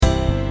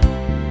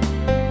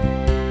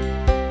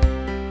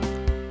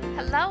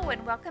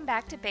welcome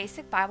back to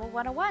Basic Bible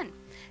 101.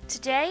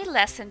 Today,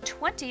 lesson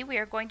 20, we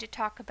are going to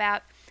talk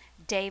about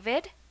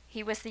David.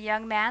 He was the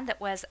young man that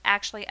was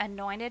actually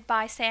anointed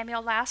by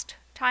Samuel last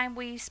time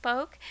we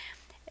spoke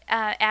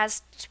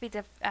as to be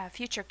the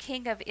future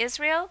king of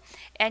Israel,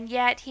 and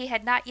yet he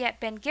had not yet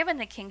been given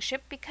the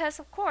kingship because,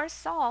 of course,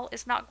 Saul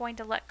is not going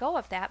to let go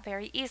of that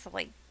very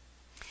easily.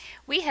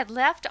 We had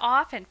left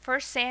off in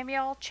 1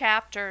 Samuel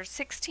chapter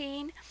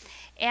 16,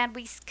 and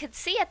we could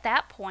see at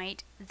that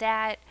point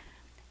that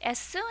as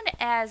soon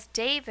as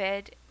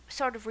David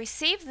sort of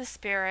received the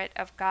Spirit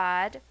of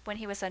God when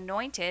he was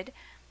anointed,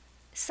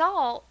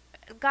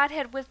 God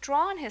had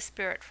withdrawn his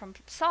spirit from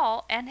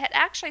Saul and had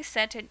actually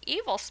sent an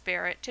evil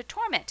spirit to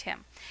torment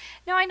him.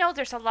 Now, I know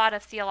there's a lot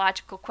of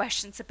theological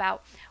questions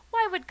about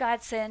why would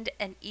God send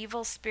an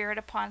evil spirit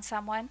upon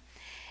someone?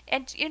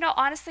 And,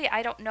 honestly,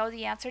 I don't know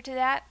the answer to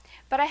that,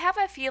 but I have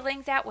a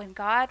feeling that when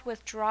God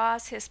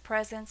withdraws his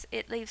presence,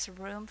 it leaves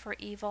room for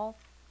evil.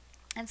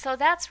 And so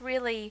that's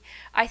really,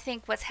 I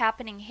think, what's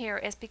happening here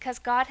is because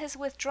God has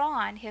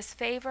withdrawn his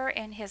favor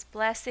and his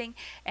blessing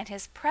and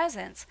his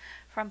presence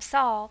from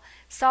Saul.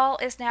 Saul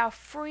is now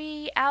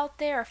free out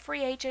there, a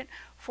free agent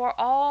for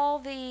all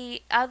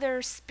the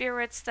other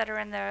spirits that are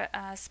in the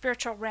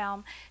spiritual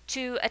realm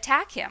to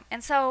attack him.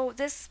 And so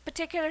this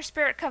particular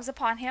spirit comes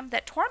upon him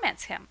that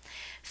torments him,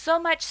 so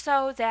much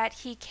so that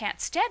he can't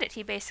stand it.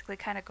 He basically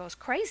kind of goes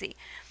crazy.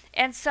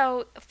 And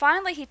so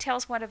finally he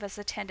tells one of his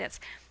attendants,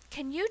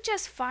 can you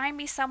just find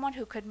me someone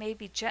who could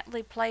maybe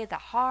gently play the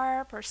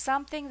harp or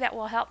something that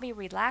will help me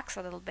relax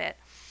a little bit?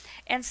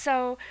 And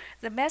so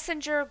the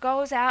messenger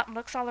goes out and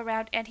looks all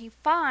around, and he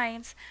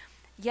finds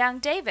young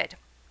David,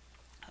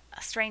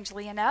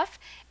 strangely enough,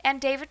 and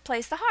David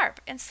plays the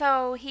harp. And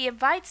so he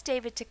invites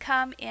David to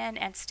come in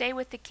and stay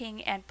with the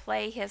king and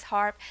play his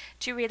harp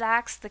to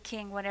relax the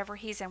king whenever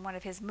he's in one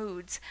of his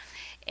moods.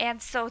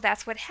 And so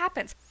that's what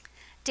happens.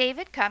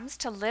 David comes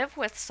to live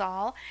with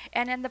Saul,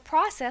 and in the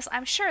process,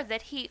 I'm sure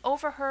that he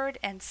overheard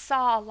and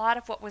saw a lot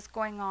of what was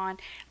going on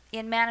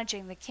in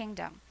managing the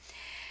kingdom.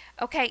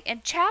 Okay,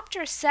 in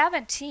chapter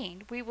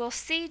 17, we will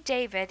see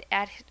David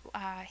at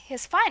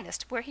his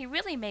finest, where he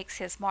really makes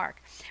his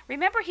mark.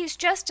 Remember, he's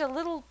just a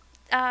little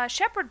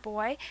shepherd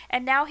boy,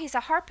 and now he's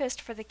a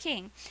harpist for the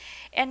king.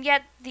 And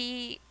yet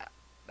the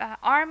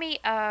army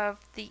of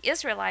the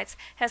Israelites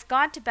has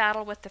gone to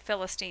battle with the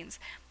Philistines,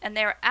 and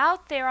they're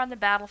out there on the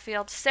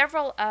battlefield.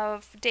 Several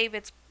of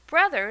David's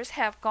brothers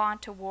have gone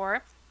to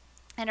war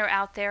and are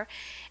out there.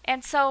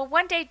 And so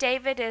one day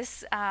David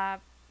is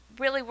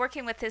really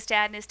working with his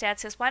dad, and his dad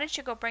says, why don't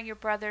you go bring your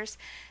brothers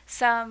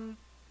some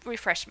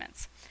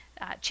refreshments,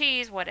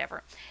 cheese,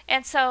 whatever.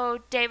 And so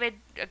David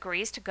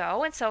agrees to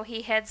go, and so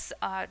he heads,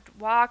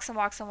 walks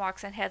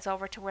and heads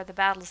over to where the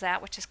battle's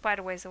at, which is quite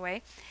a ways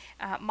away,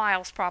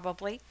 miles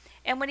probably.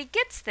 And when he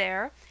gets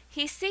there,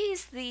 he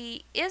sees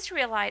the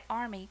Israelite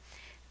army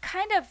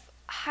kind of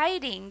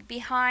hiding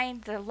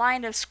behind the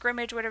line of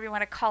scrimmage, whatever you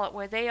want to call it,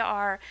 where they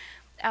are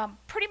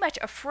pretty much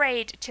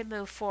afraid to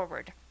move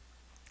forward.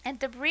 And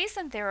the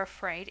reason they're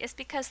afraid is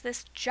because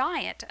this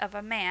giant of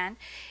a man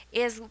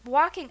is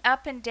walking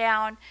up and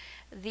down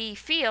the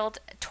field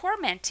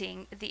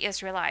tormenting the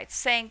Israelites,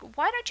 saying,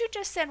 why don't you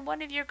just send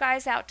one of your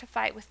guys out to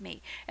fight with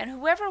me? And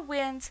whoever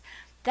wins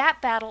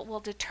that battle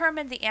will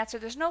determine the answer.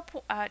 There's no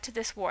to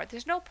this war.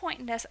 There's no point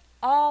in us,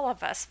 all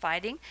of us,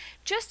 fighting.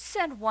 Just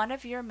send one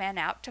of your men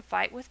out to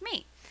fight with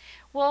me.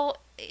 Well,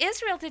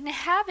 Israel didn't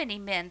have any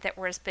men that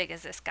were as big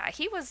as this guy.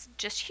 He was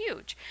just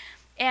huge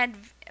and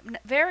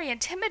very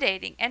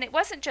intimidating. And it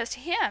wasn't just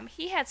him.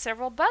 He had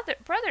several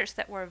brothers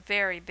that were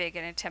very big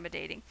and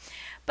intimidating.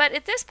 But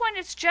at this point,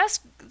 it's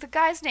just, the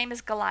guy's name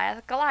is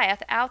Goliath.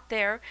 Goliath out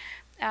there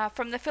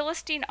from the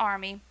Philistine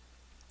army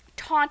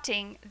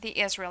taunting the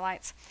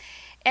Israelites.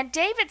 And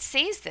David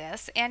sees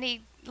this, and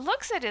he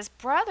looks at his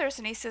brothers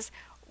and he says,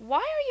 why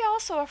are you all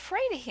so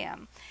afraid of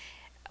him?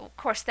 Of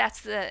course, that's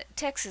the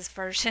Texas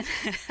version.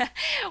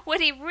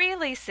 What he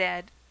really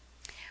said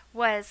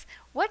was,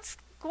 what's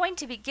going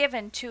to be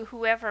given to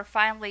whoever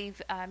finally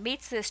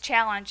meets this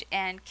challenge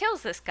and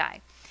kills this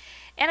guy?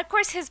 And of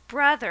course his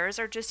brothers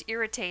are just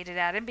irritated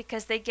at him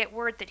because they get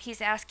word that he's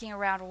asking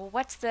around, well,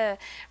 what's the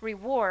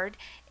reward?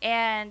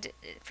 And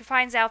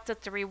finds out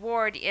that the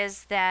reward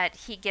is that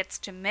he gets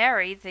to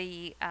marry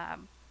the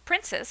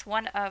princess,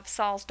 one of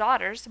Saul's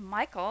daughters,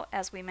 Michal,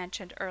 as we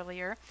mentioned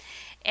earlier.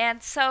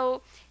 And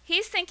so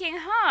he's thinking,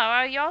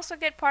 you also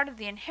get part of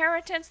the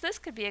inheritance. This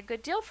could be a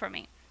good deal for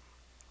me.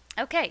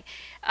 Okay,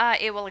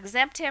 it will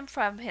exempt him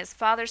from his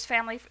father's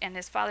family and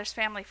his father's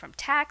family from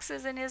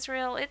taxes in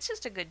Israel. It's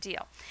just a good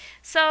deal.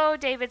 So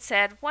David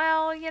said,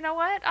 well, you know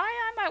what?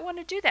 I might want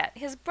to do that.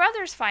 His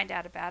brothers find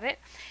out about it,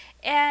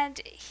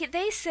 and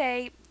they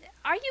say,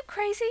 are you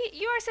crazy?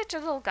 You are such a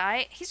little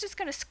guy. He's just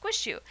going to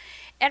squish you.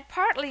 And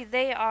partly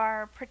they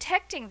are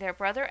protecting their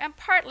brother, and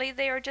partly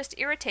they are just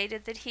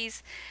irritated that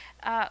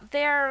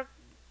they're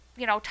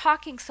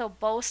talking so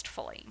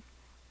boastfully.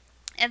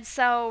 And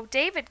so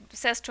David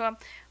says to him,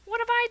 what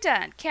have I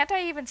done? Can't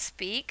I even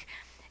speak?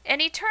 And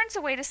he turns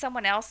away to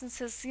someone else and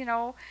says,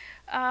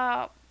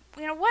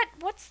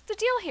 what's the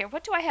deal here?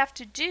 What do I have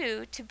to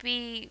do to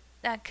be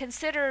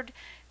considered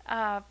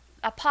a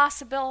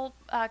possible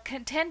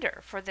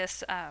contender for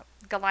this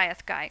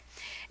Goliath guy?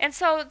 And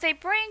so they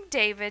bring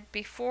David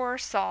before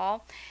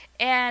Saul,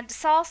 and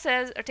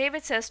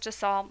David says to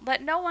Saul,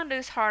 "Let no one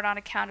lose heart on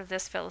account of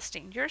this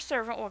Philistine. Your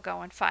servant will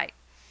go and fight."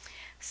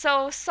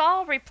 So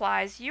Saul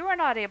replies, "You are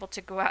not able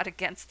to go out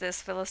against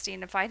this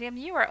Philistine and fight him.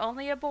 You are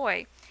only a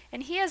boy,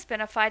 and he has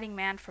been a fighting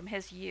man from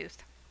his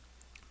youth."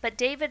 But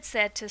David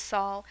said to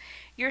Saul,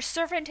 "Your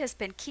servant has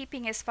been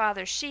keeping his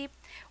father's sheep.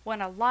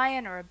 When a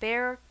lion or a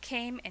bear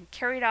came and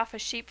carried off a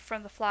sheep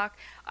from the flock,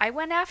 I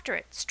went after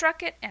it,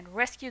 struck it, and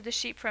rescued the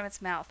sheep from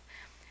its mouth.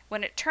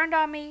 When it turned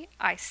on me,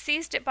 I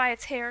seized it by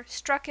its hair,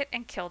 struck it,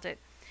 and killed it.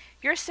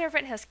 Your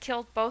servant has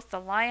killed both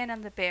the lion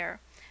and the bear.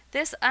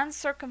 This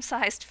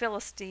uncircumcised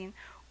Philistine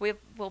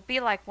will be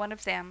like one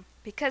of them,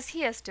 because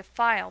he has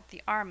defiled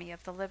the army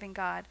of the living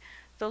God.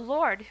 The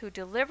Lord, who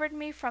delivered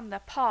me from the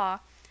paw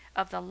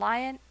of the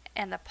lion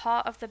and the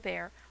paw of the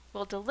bear,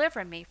 will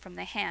deliver me from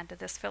the hand of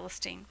this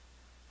Philistine."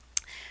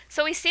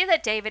 So we see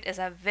that David is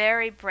a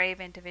very brave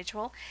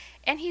individual,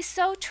 and he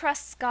so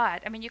trusts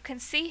God. I mean, you can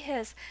see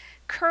his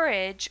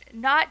courage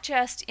not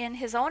just in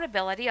his own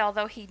ability,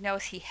 although he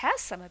knows he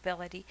has some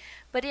ability,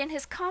 but in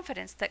his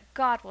confidence that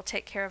God will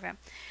take care of him.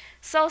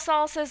 So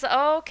Saul says,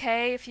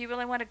 "Okay, if you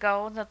really want to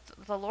go,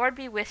 the Lord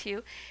be with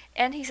you."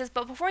 And he says,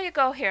 "But before you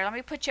go here, let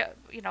me put you,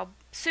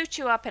 suit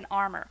you up in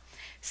armor."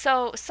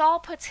 So Saul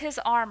puts his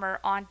armor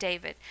on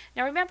David.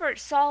 Now remember,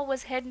 Saul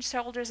was head and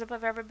shoulders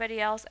above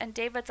everybody else, and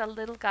David's a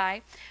little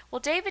guy. Well,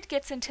 David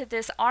gets into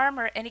this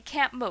armor, and he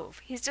can't move.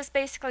 He's just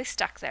basically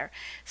stuck there.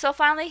 So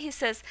finally he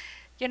says,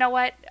 "You know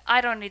what? I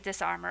don't need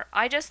this armor.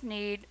 I just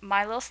need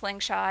my little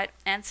slingshot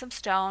and some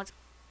stones,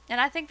 and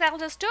I think that'll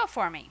just do it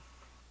for me."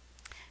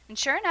 And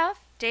sure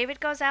enough,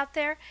 David goes out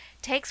there,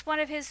 takes one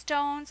of his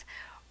stones,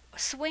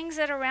 swings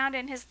it around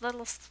in his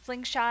little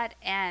slingshot,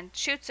 and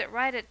shoots it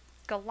right at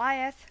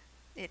Goliath.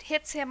 It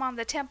hits him on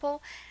the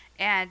temple,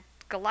 and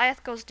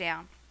Goliath goes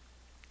down.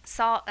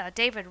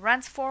 David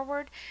runs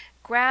forward,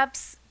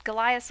 grabs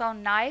Goliath's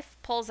own knife,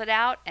 pulls it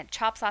out, and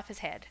chops off his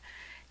head.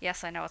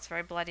 Yes, I know, it's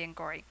very bloody and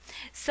gory.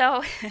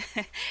 So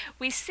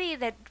we see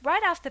that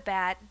right off the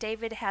bat,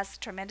 David has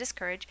tremendous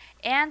courage,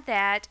 and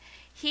that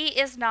he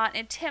is not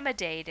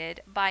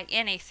intimidated by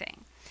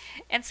anything.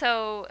 And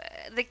so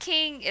the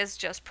king is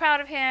just proud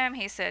of him.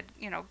 He said,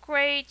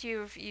 "Great,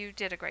 you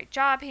did a great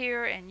job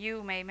here, and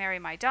you may marry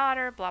my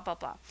daughter, blah, blah,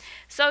 blah."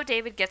 So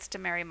David gets to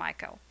marry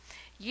Michal.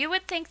 You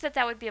would think that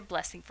that would be a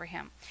blessing for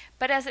him,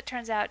 but as it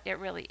turns out, it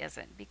really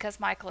isn't, because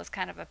Michal is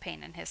kind of a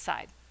pain in his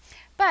side.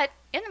 But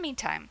in the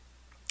meantime,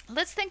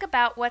 let's think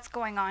about what's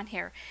going on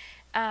here.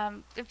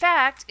 In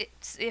fact,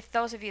 if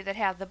those of you that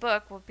have the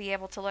book will be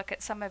able to look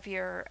at some of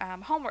your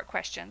homework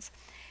questions.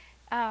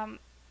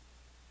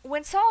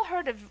 When Saul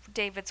heard of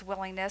David's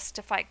willingness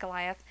to fight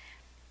Goliath,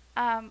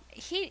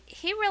 he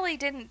really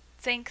didn't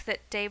think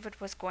that David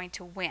was going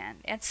to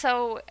win. And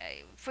so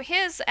for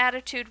his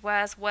attitude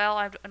was, well,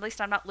 at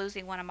least I'm not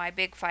losing one of my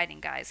big fighting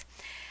guys.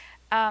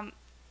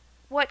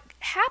 What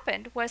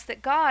happened was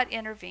that God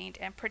intervened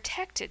and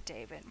protected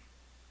David.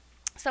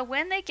 So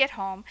when they get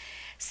home,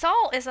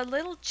 Saul is a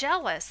little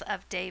jealous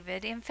of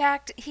David. In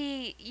fact,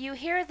 you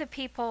hear the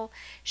people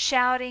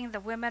shouting, the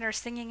women are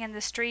singing in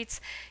the streets,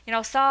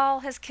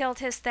 Saul has killed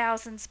his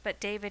thousands, but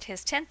David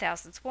his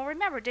 10,000s. Well,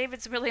 remember,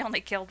 David's really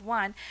only killed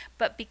one,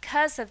 but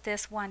because of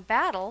this one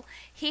battle,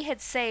 he had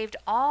saved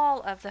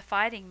all of the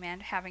fighting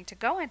men having to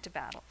go into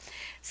battle.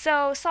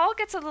 So Saul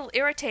gets a little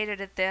irritated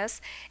at this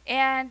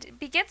and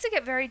begins to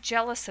get very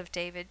jealous of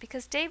David,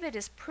 because David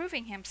is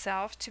proving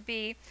himself to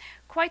be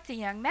quite the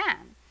young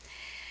man.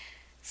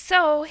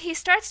 So he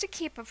starts to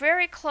keep a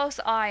very close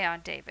eye on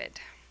David.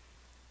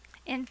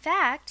 In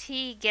fact,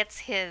 he gets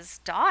his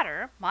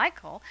daughter,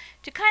 Michal,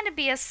 to kind of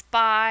be a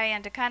spy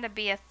and to kind of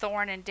be a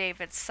thorn in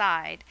David's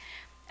side.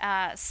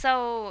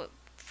 So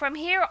from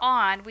here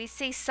on, we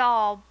see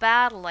Saul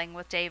battling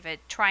with David,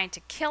 trying to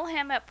kill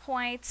him at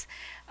points.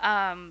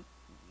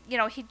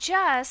 He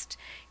just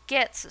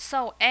gets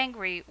so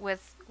angry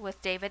with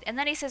David, and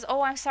then he says,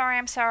 "Oh, I'm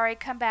sorry,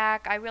 come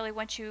back. I really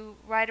want you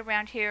right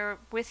around here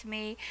with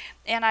me,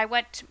 and I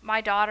want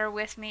my daughter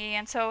with me."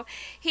 And so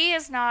he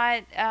is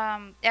not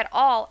at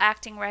all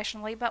acting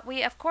rationally, but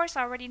we of course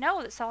already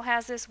know that Saul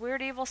has this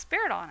weird evil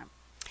spirit on him.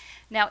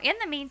 Now, in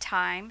the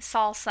meantime,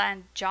 Saul's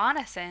son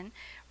Jonathan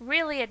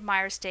really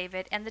admires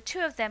David, and the two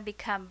of them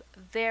become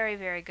very,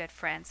 very good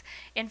friends.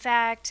 In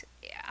fact,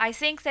 I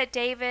think that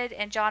David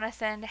and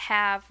Jonathan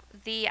have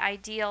the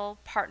ideal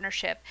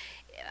partnership.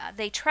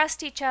 They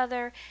trust each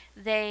other.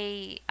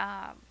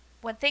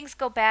 When things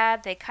go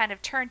bad, they kind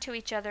of turn to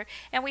each other.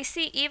 And we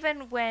see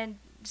even when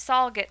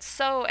Saul gets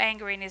so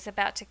angry and is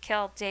about to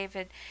kill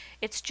David,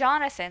 it's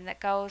Jonathan that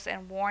goes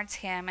and warns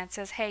him and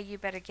says, "Hey, you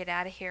better get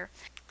out of here."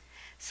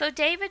 So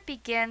David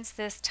begins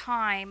this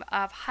time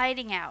of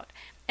hiding out.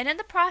 And in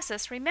the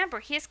process, remember,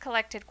 he has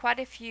collected quite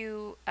a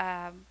few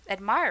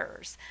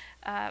admirers,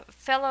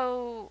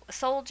 fellow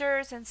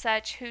soldiers and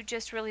such who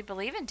just really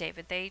believe in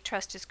David. They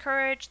trust his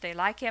courage, they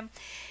like him.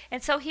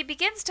 And so he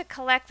begins to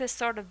collect this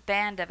sort of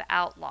band of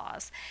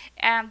outlaws.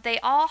 And they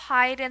all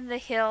hide in the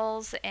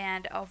hills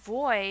and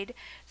avoid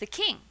the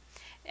king.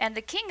 And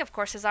the king, of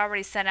course, has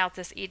already sent out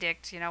this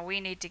edict, we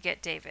need to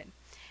get David.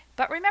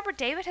 But remember,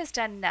 David has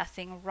done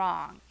nothing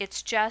wrong.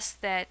 It's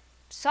just that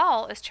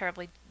Saul is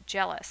terribly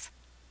jealous.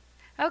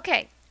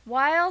 Okay,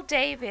 while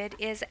David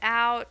is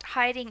out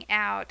hiding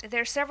out,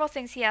 there are several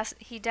things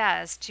he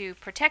does to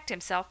protect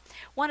himself.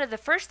 One of the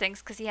first things,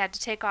 because he had to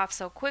take off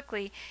so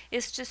quickly,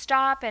 is to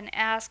stop and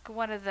ask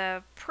one of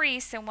the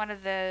priests in one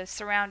of the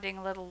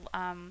surrounding little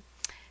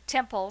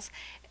temples,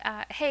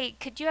 hey,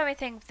 could you have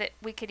anything that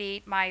we could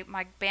eat?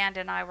 My band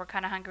and I were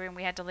kind of hungry and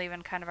we had to leave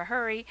in kind of a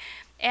hurry.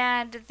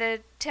 And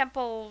the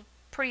temple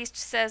priest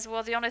says,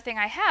 well, the only thing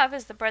I have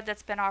is the bread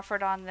that's been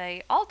offered on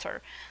the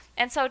altar.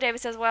 And so David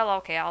says, well,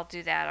 okay, I'll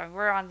do that.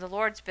 We're on the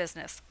Lord's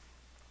business.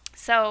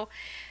 So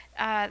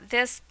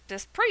this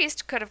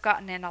priest could have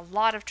gotten in a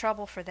lot of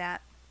trouble for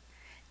that.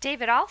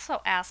 David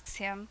also asks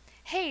him,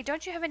 hey,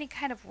 don't you have any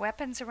kind of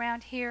weapons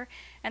around here?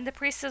 And the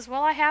priest says,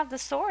 well, I have the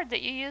sword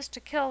that you used to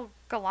kill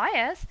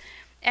Goliath.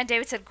 And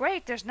David said,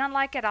 great, there's none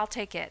like it, I'll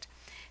take it.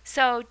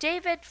 So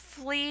David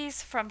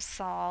flees from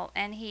Saul,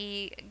 and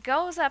he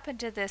goes up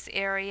into this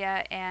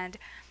area and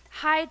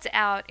hides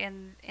out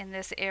in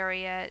this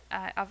area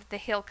of the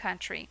hill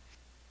country.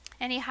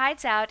 And he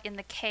hides out in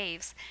the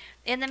caves.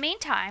 In the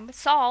meantime,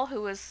 Saul,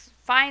 who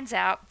finds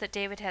out that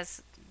David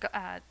has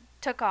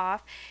took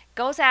off,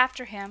 goes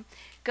after him,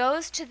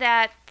 goes to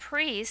that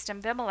priest,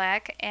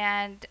 Abimelech,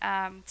 and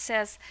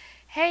says,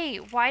 hey,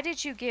 why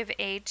did you give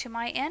aid to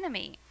my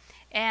enemy?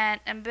 And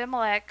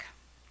Ahimelech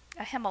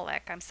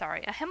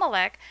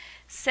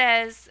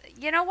says,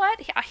 you know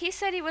what? He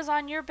said he was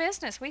on your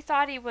business. We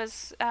thought he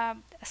was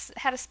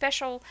had a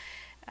special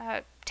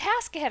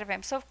task ahead of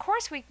him. So of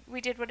course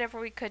we did whatever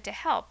we could to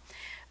help.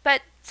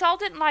 But Saul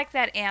didn't like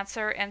that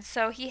answer, and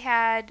so he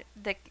had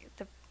the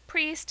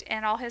priest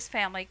and all his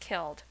family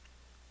killed.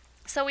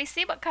 So we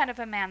see what kind of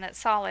a man that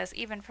Saul is,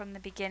 even from the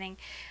beginning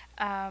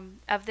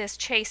of this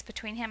chase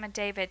between him and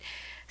David.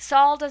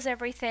 Saul does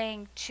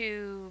everything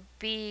to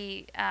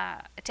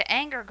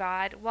anger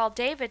God, while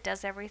David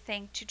does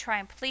everything to try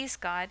and please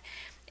God.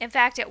 In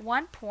fact, at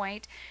one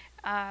point,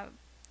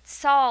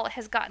 Saul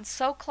has gotten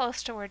so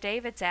close to where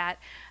David's at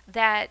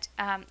that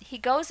he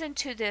goes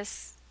into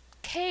this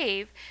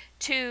cave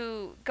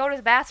to go to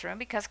the bathroom,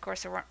 because of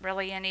course there weren't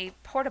really any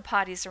porta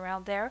potties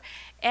around there,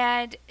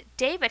 and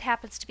David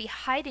happens to be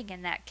hiding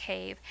in that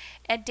cave,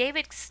 and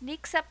David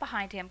sneaks up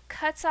behind him,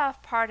 cuts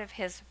off part of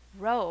his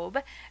robe.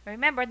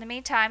 Remember, in the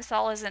meantime,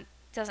 Saul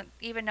doesn't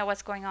even know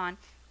what's going on.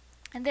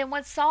 And then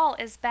when Saul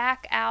is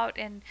back out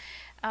and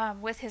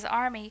with his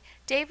army,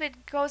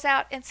 David goes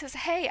out and says,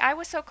 hey, I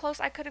was so close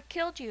I could have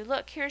killed you.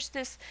 Look, here's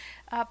this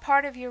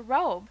part of your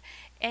robe.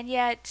 And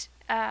yet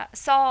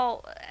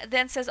Saul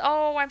then says,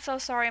 oh, I'm so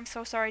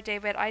sorry,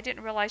 David. I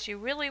didn't realize you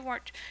really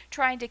weren't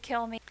trying to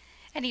kill me.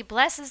 And he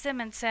blesses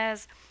him and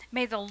says,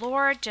 may the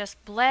Lord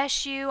just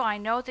bless you. I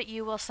know that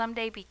you will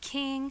someday be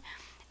king.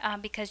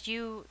 Because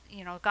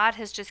God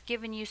has just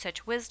given you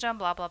such wisdom,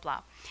 blah, blah,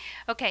 blah.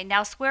 Okay,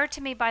 now swear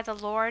to me by the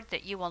Lord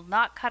that you will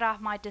not cut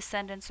off my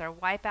descendants or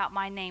wipe out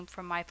my name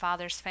from my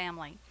father's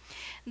family.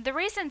 The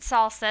reason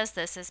Saul says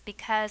this is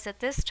because at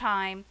this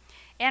time,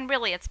 and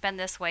really it's been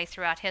this way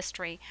throughout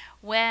history,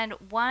 when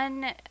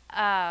one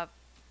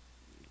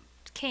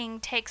king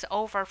takes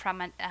over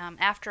from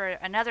after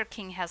another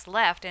king has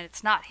left, and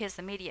it's not his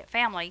immediate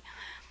family,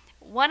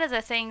 one of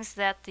the things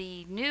that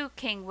the new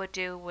king would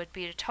do would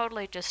be to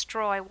totally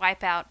destroy,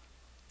 wipe out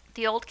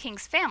the old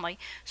king's family,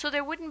 so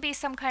there wouldn't be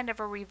some kind of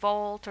a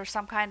revolt or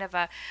some kind of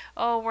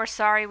oh, we're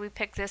sorry we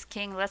picked this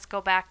king, let's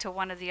go back to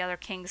one of the other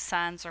king's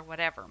sons or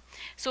whatever.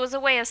 So it was a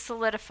way of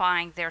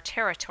solidifying their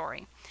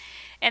territory.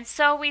 And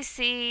so we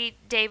see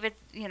David,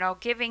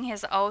 giving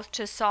his oath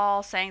to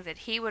Saul, saying that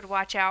he would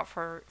watch out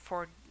for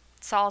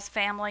Saul's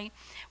family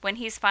when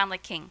he's finally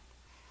king.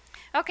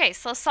 Okay,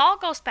 so Saul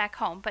goes back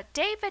home, but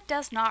David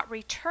does not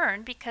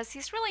return because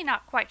he's really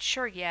not quite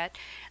sure yet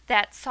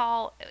that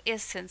Saul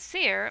is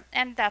sincere,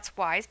 and that's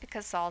wise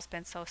because Saul's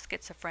been so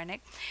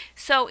schizophrenic.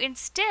 So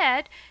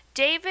instead,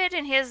 David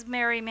and his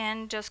merry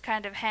men just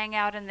kind of hang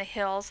out in the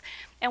hills,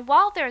 and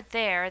while they're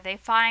there, they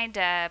find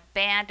a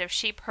band of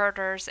sheep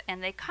herders,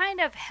 and they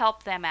kind of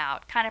help them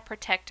out, kind of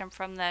protect them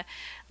from the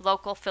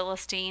local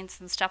Philistines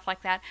and stuff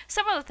like that.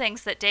 Some of the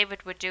things that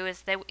David would do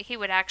is he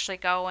would actually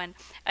go and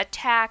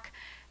attack,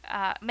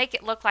 make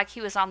it look like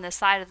he was on the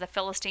side of the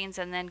Philistines,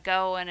 and then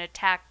go and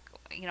attack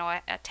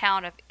a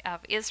town of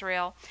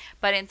Israel.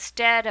 But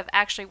instead of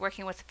actually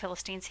working with the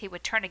Philistines, he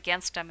would turn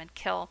against them and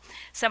kill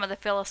some of the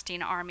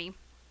Philistine army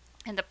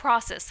in the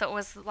process. So it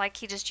was like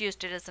he just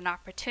used it as an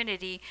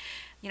opportunity,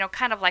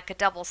 kind of like a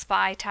double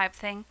spy type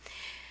thing.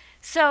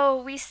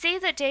 So we see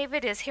that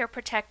David is here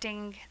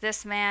protecting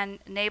this man,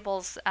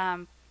 Nabal's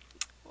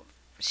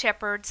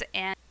shepherds,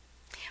 and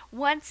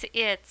once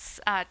it's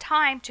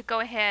time to go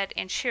ahead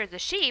and shear the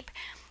sheep,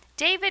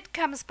 David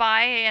comes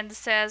by and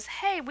says,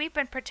 "Hey, we've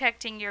been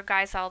protecting your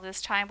guys all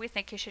this time. We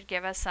think you should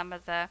give us some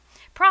of the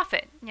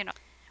profit.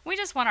 We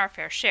just want our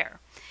fair share."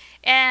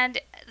 And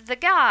the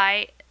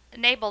guy,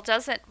 Nabal,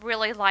 doesn't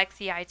really like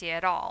the idea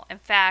at all. In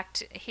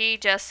fact, he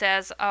just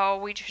says, "Oh,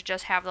 we should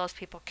just have those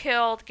people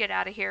killed, get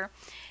out of here."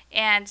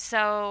 And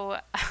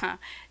so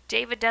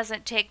David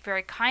doesn't take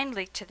very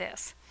kindly to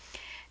this.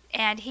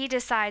 And he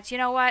decides, you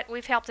know what,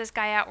 we've helped this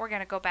guy out, we're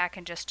going to go back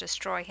and just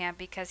destroy him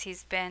because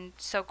he's been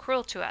so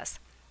cruel to us.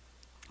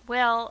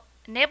 Well,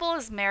 Nabal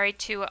is married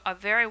to a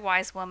very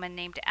wise woman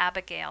named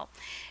Abigail.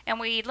 And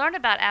we learn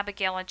about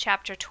Abigail in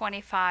chapter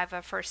 25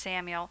 of 1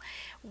 Samuel,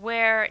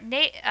 where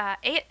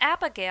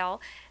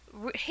Abigail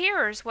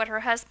hears what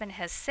her husband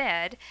has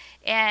said,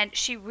 and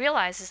she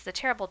realizes the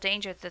terrible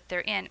danger that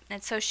they're in.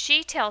 And so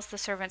she tells the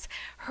servants,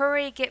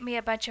 "Hurry, get me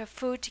a bunch of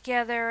food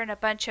together and a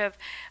bunch of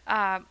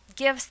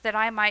gifts that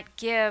I might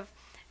give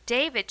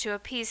David to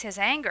appease his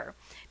anger,"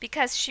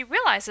 because she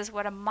realizes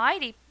what a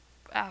mighty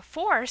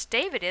force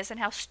David is and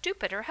how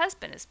stupid her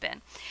husband has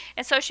been.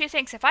 And so she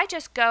thinks, if I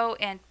just go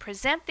and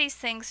present these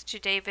things to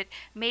David,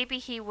 maybe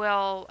he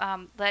will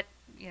let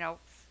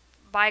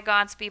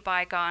bygones be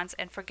bygones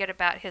and forget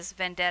about his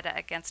vendetta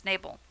against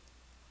Nabal.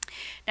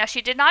 Now,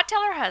 she did not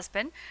tell her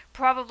husband,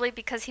 probably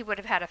because he would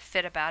have had a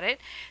fit about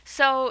it.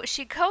 So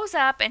she goes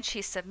up and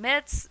she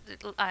submits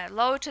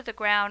low to the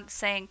ground,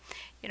 saying,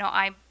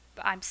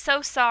 I'm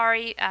so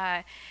sorry.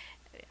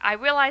 I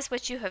realize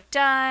what you have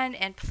done,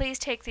 and please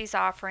take these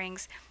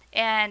offerings."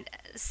 And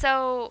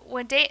so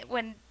when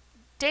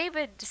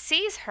David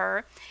sees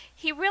her,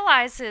 he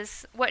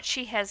realizes what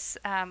she has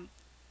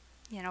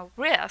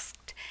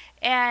risked,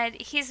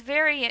 and he's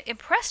very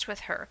impressed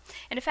with her.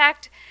 And in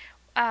fact,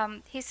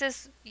 he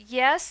says,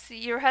 "Yes,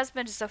 your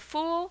husband is a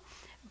fool,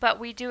 but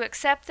we do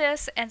accept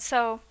this, and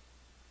so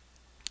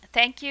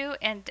thank you,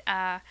 and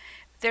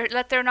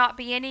let there not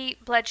be any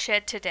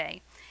bloodshed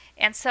today."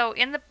 And so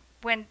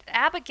when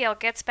Abigail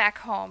gets back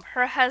home,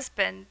 her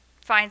husband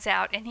finds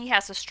out, and he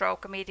has a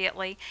stroke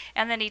immediately,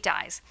 and then he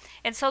dies.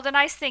 And so the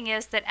nice thing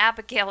is that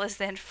Abigail is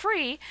then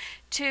free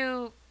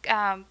to,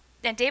 and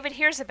David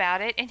hears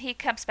about it, and he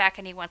comes back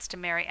and he wants to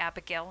marry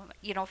Abigail,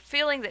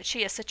 feeling that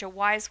she is such a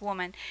wise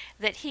woman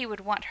that he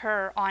would want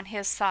her on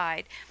his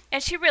side.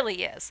 And she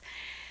really is.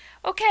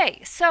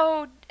 Okay,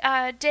 so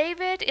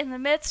David, in the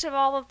midst of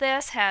all of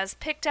this, has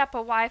picked up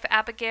a wife,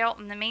 Abigail.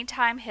 In the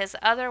meantime, his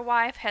other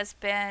wife has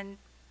been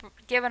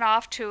given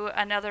off to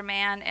another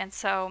man, and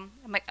so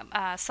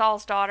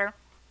Saul's daughter.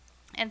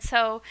 And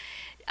so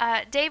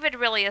David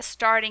really is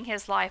starting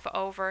his life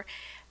over.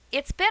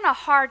 It's been a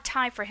hard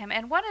time for him,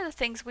 and one of the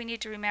things we need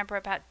to remember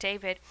about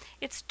David,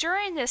 it's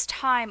during this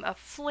time of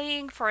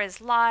fleeing for his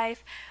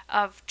life,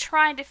 of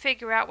trying to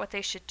figure out what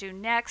they should do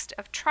next,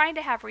 of trying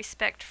to have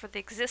respect for the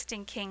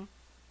existing king,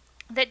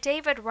 that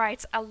David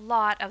writes a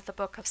lot of the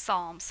book of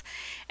Psalms.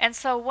 And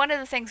so one of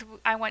the things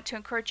I want to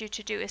encourage you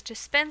to do is to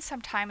spend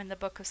some time in the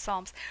book of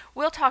Psalms.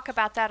 We'll talk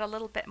about that a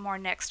little bit more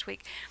next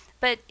week.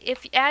 But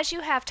as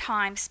you have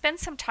time, spend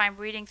some time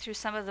reading through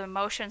some of the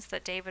emotions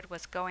that David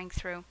was going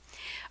through.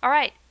 All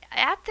right,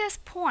 at this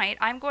point,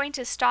 I'm going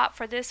to stop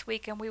for this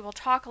week, and we will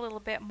talk a little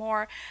bit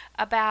more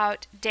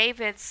about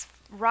David's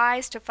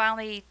rise to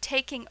finally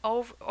taking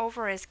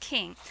over as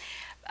king.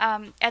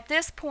 At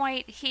this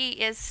point, he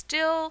is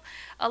still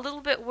a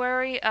little bit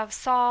wary of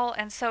Saul,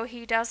 and so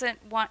he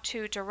doesn't want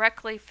to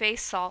directly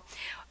face Saul.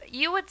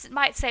 You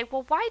might say,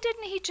 well, why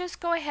didn't he just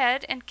go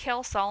ahead and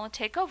kill Saul and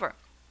take over?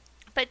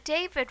 But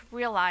David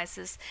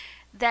realizes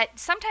that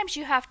sometimes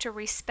you have to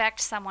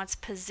respect someone's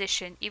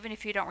position, even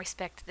if you don't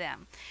respect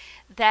them.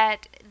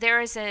 That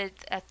there is an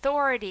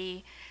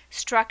authority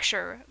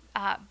structure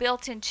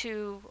built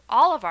into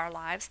all of our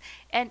lives,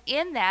 and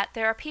in that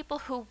there are people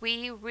who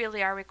we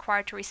really are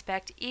required to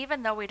respect,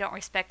 even though we don't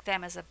respect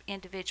them as an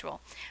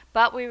individual,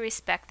 but we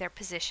respect their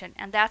position.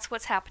 And that's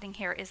what's happening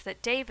here, is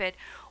that David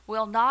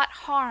will not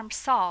harm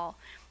Saul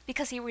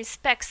because he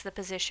respects the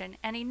position,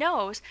 and he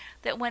knows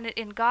that when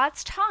in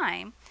God's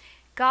time,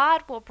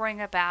 God will bring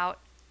about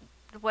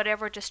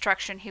whatever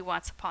destruction he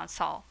wants upon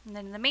Saul. And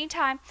then in the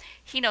meantime,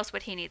 he knows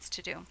what he needs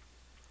to do.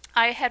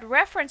 I had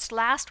referenced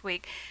last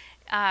week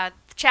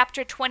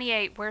chapter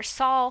 28, where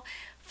Saul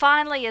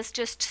finally is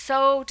just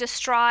so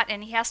distraught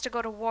and he has to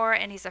go to war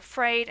and he's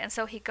afraid, and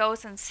so he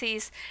goes and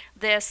sees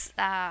this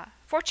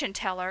fortune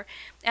teller,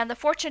 and the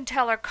fortune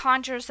teller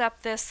conjures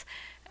up this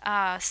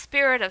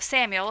spirit of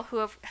Samuel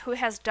who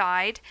has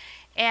died,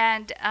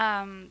 and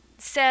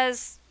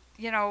says,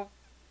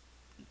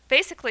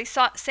 basically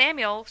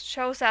Samuel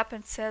shows up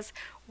and says,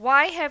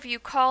 "Why have you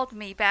called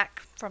me back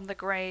from the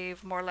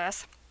grave," more or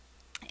less.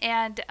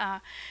 And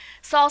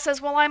Saul says,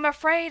 "Well, I'm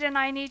afraid and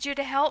I need you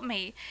to help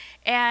me.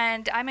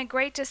 And I'm in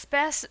great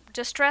distress.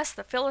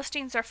 The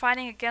Philistines are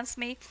fighting against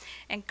me,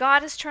 and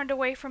God has turned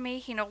away from me.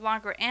 He no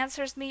longer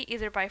answers me,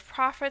 either by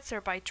prophets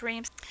or by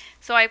dreams.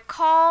 So I've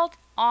called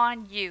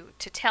on you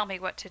to tell me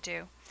what to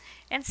do."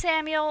 And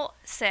Samuel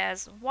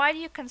says, "Why do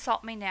you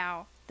consult me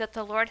now? that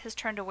the Lord has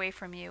turned away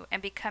from you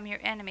and become your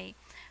enemy.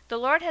 The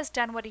Lord has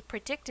done what he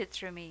predicted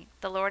through me.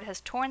 The Lord has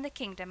torn the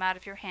kingdom out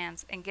of your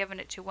hands and given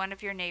it to one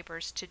of your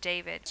neighbors, to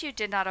David. You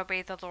did not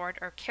obey the Lord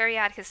or carry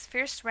out his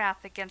fierce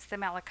wrath against the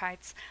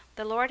Amalekites.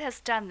 The Lord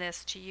has done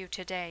this to you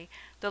today.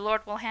 The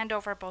Lord will hand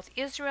over both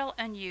Israel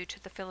and you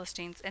to the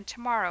Philistines, and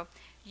tomorrow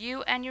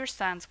you and your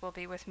sons will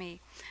be with me.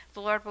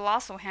 The Lord will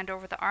also hand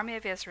over the army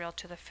of Israel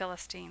to the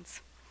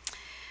Philistines.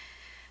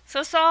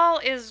 So Saul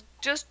is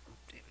just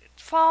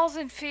falls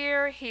in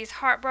fear. He's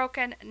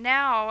heartbroken.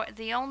 Now,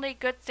 the only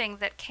good thing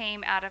that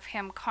came out of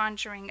him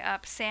conjuring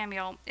up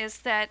Samuel is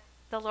that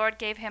the Lord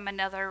gave him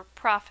another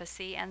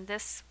prophecy, and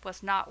this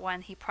was not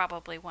one he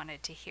probably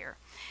wanted to hear.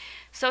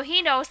 So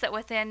he knows that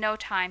within no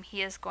time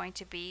he is going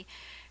to be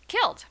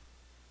killed.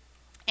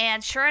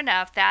 And sure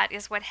enough, that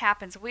is what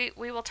happens. We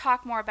will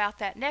talk more about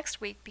that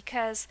next week,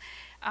 because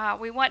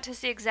we want to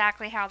see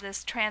exactly how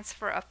this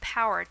transfer of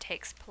power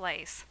takes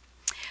place.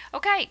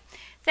 Okay,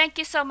 thank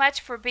you so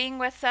much for being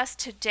with us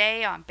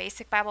today on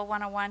Basic Bible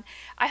 101.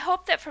 I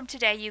hope that from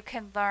today you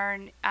can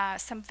learn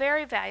some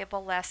very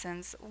valuable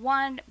lessons.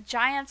 1,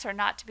 giants are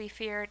not to be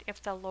feared if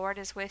the Lord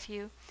is with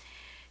you.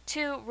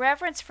 2,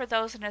 reverence for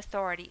those in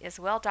authority is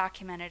well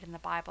documented in the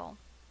Bible.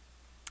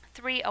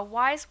 3, a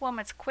wise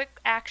woman's quick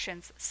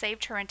actions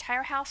saved her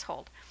entire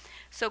household.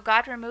 So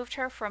God removed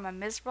her from a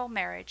miserable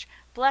marriage,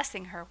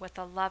 blessing her with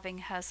a loving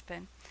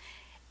husband.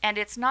 And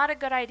it's not a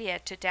good idea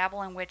to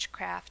dabble in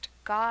witchcraft.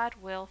 God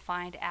will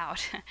find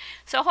out.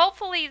 So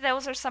hopefully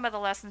those are some of the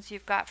lessons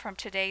you've got from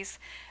today's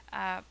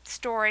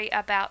story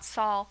about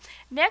Saul.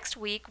 Next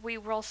week we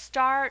will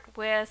start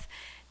with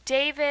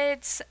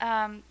David's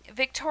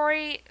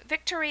victory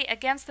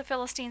against the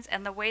Philistines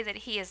and the way that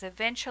he is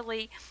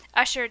eventually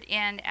ushered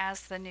in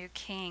as the new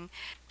king.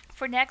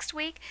 For next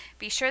week,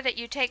 be sure that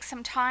you take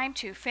some time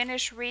to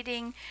finish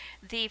reading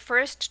the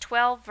first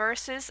 12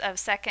 verses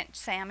of 2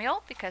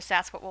 Samuel, because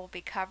that's what we'll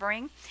be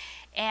covering.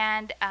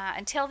 And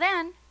until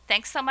then,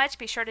 thanks so much.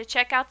 Be sure to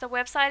check out the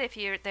website if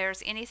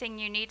there's anything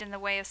you need in the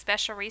way of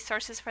special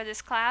resources for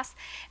this class.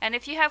 And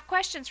if you have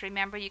questions,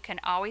 remember you can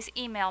always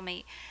email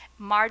me,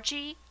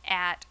 Margie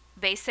at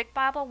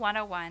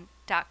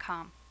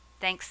basicbible101.com.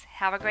 Thanks.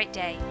 Have a great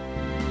day.